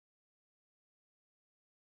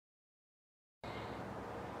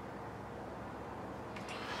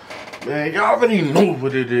Man, y'all already know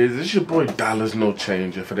what it is. It's your boy Dollars No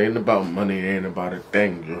Change. If it ain't about money, it ain't about a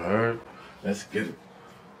thing. You heard? Let's get it.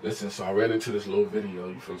 Listen, so I ran into this little video.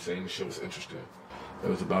 You feel what I'm saying? This shit was interesting. It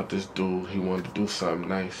was about this dude. He wanted to do something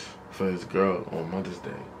nice for his girl on Mother's Day.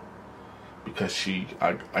 Because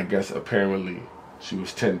I guess apparently, she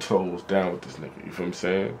was 10 toes down with this nigga. You feel what I'm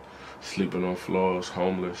saying? Sleeping on floors,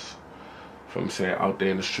 homeless. You feel what I'm saying? Out there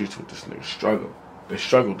in the streets with this nigga. Struggle. They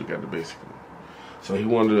struggled together, basically. So he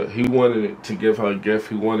wanted to give her a gift.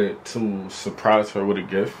 He wanted to surprise her with a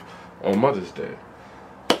gift on Mother's Day.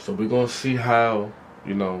 So we're gonna see how,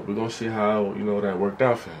 that worked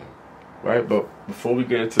out for him. Right? But before we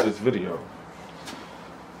get into this video,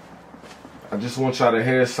 I just want y'all to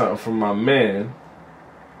hear something from my man,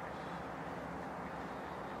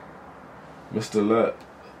 Mr.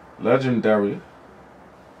 Legendary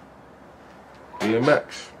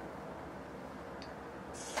DMX.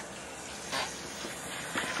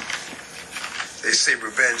 They say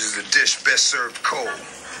revenge is a dish best served cold.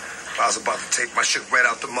 I was about to take my shit right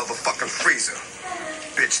out the motherfucking freezer.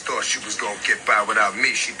 Bitch thought she was gonna get by without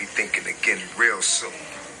me. She'd be thinking again real soon.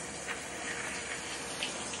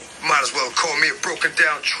 Might as well call me a broken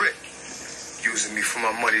down trick. Using me for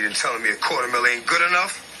my money and telling me a $250,000 ain't good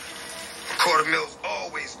enough. A $250,000's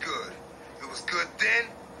always good. It was good then,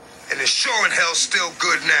 and it's sure in hell still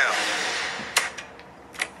good now.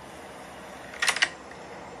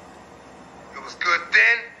 It was good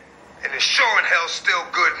then, and it's sure in hell still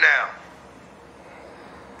good now.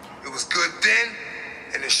 It was good then,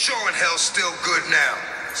 and it's sure in hell still good now.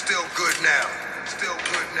 Still good now. Still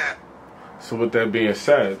good now. So with that being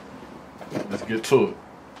said, let's get to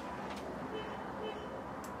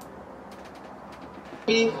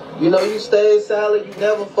it. You know, you stayed silent, you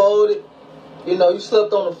never folded. You know, you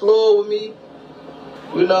slept on the floor with me.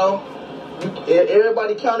 You know,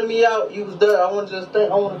 everybody counted me out. You was there. I want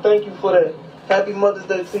to thank you for that. Happy Mother's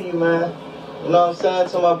Day to you, man. You know what I'm saying?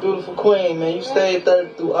 To my beautiful queen, man. You stayed there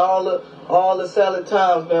through all the salad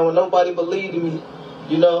times, man, when nobody believed in me.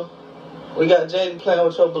 You know, we got Jaden playing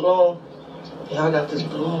with your balloon. Yeah, I got this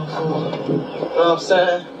balloon. You know what I'm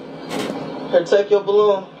saying? Here, take your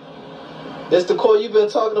balloon. It's the core you've been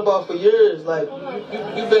talking about for years. Like,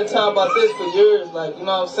 you've been talking about this for years. Like, you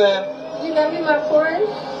know what I'm saying? You got me my Porsche?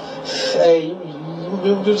 Hey,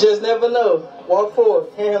 you just never know. Walk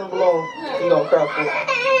forward. Hand him the balloon. You gonna cry for it.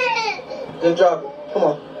 Just drop it. Come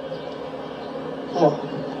on. Come on.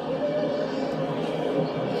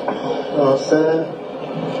 You know what I'm saying?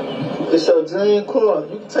 It's your dream car.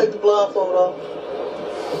 You can take the blindfold off.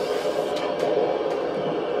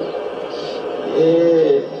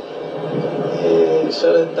 Yeah. Yeah,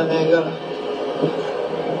 show that thing up.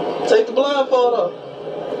 Take the blindfold off.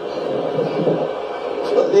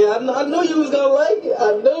 Yeah, I knew you was gonna like it.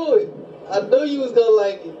 I knew it. I knew you was gonna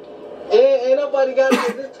like it. Ain't nobody got it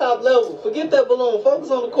at this top level. Forget that balloon.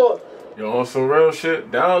 Focus on the court. Yo, on some real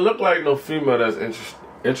shit, that don't look like no female that's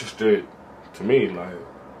interested to me. Like,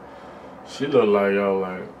 she look like, yo,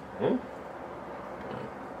 like,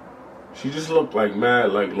 She just looked like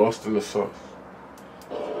mad, like lost in the sauce.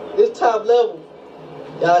 This top level.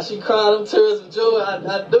 Y'all, she cried them tears of joy. I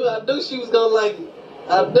knew she was gonna like it.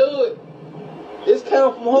 I knew it. This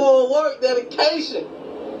came from hard work, dedication.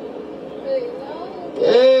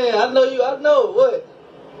 Yeah, I know. What?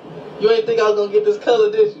 You ain't think I was gonna get this color,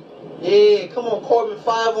 did you? Yeah, come on, Corbin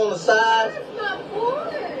 5 on the side. That's not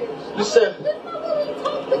Porsche. You said. That's not what we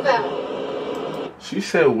talked about. She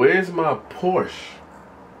said, "Where's my Porsche?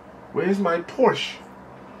 Where's my Porsche?"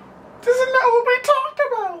 This is not what we talked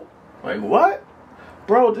about. Like, what?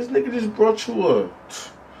 Bro, this nigga just brought you a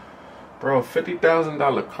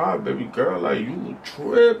 $50,000 car, baby girl. Like, you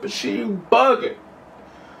tripping. She bugging.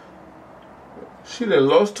 She done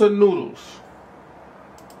lost her noodles.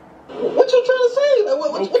 What you trying to say? Like,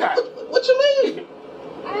 what you mean?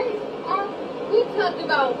 We talked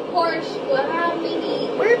about Porsche, but how many?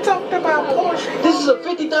 We talked about Porsche. This is a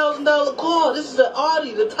 $50,000 car. This is an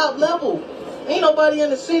Audi, the top level. Ain't nobody in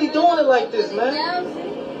the city doing it like this, man.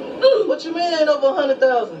 What you mean ain't over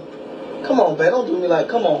 100,000? Come on, babe. Don't do me like,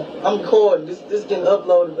 come on. I'm recording. This getting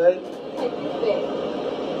uploaded, babe.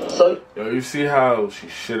 So, yo, you see how she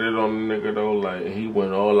shitted on the nigga though? Like, he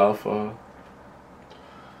went all out for her.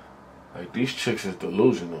 Like, these chicks is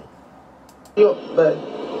delusional. Yo, babe.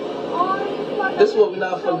 This is what we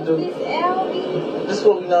not finna do. This is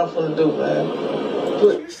what we not finna do,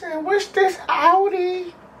 man. She said, "What's this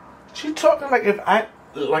Audi?" She talking like if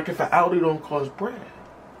an Audi don't cost bread.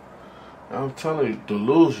 I'm telling you,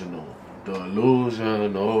 delusional.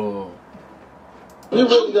 Delusional. You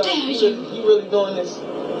really doing this?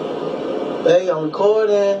 Babe, I'm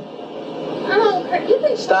recording. don't care. You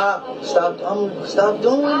can Stop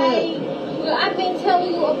doing that. I've been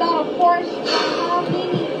telling you about a Porsche how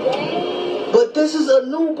many days? But this is a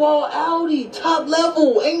new ball Audi, top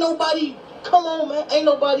level. Ain't nobody, come on, man. Ain't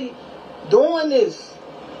nobody doing this.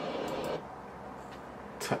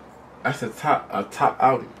 That's a top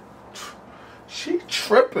Audi. She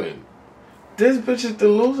tripping. This bitch is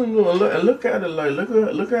delusional. Look at her, like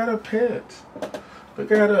look at her pants.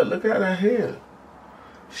 Look at her hair.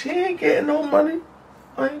 She ain't getting no money.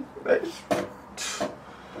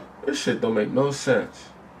 This shit don't make no sense.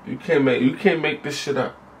 You can't make this shit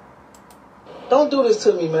up. Don't do this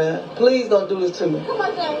to me, man. Please don't do this to me. Come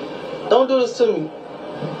on, James. Don't do this to me.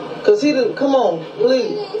 Cause come on,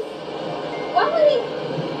 please. Why would he?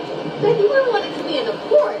 Baby, we wanted to be in a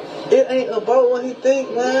Porsche. It ain't about what he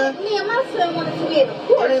think, man. Me and my son wanted to be in a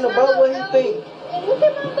Porsche. It ain't about what he think. And look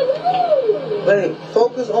at my balloon. Babe,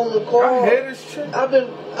 focus on the car. I hear this shit. I've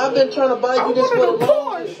been trying to buy you this for the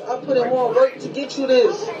longest. I put in more work to get you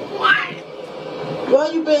this. What? Why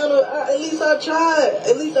you been at least I tried.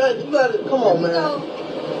 At least you gotta, come on,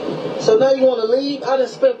 man. So now you wanna leave? I done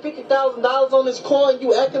spent $50,000 on this car and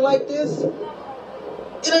you acting like this?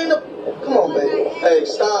 It ain't a, come on, baby. Hey,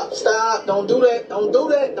 stop. Don't do that.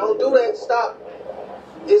 Stop.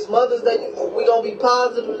 It's Mother's Day. We gonna be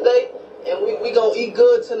positive today and we gonna eat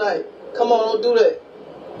good tonight. Come on, don't do that.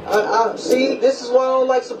 I see, this is why I don't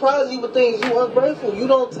like surprising you with things. You ungrateful. You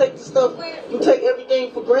don't take the stuff, you take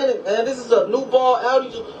everything for granted, man. This is a new ball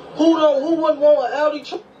Audi. Who wouldn't want an Audi?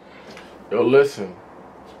 Yo, listen.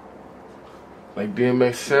 Like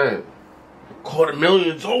DMX said,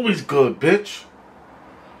 $250,000's always good, bitch.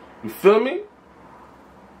 You feel me?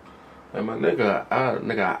 Like my nigga,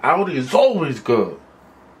 Audi is always good.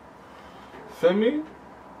 Feel me?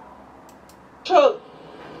 Chuck,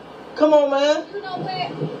 come on, man. You know what? I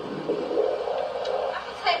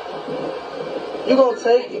can take it. You gonna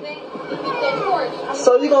take it? That Porsche.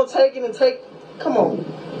 So you gonna take it and take? Come on.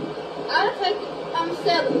 I'll take it. I'm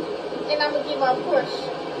selling it, and I'm gonna give my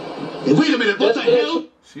Porsche. Wait a minute, what the hell?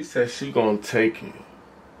 She said she gonna take it.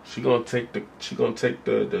 She gonna take the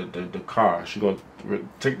car. She gonna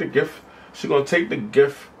take the gift. She gonna take the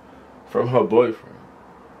gift from her boyfriend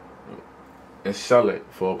and sell it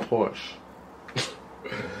for a Porsche.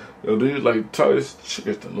 Yo, dude, like, tell this chick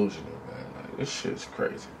is delusional, man. Like, this shit's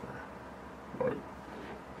crazy, bro. Like,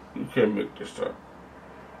 you can't make this up.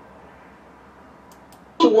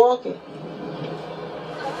 You walking?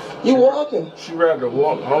 You walking? She rather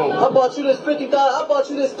walk home. I bought you this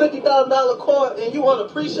 $50,000 car and you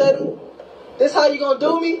unappreciated. This how you gonna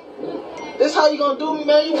do me? This how you gonna do me,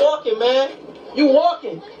 man? You walking, man. You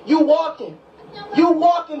walking. You walking. You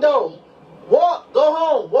walking though. Walk. Go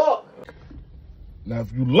home. Walk. Now,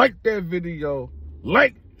 if you like that video,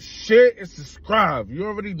 like, share, and subscribe. You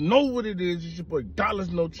already know what it is. It's your boy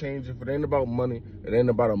Dollars No Change. If it ain't about money, it ain't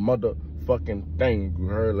about a motherfucking thing. You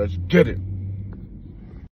heard? Let's get it.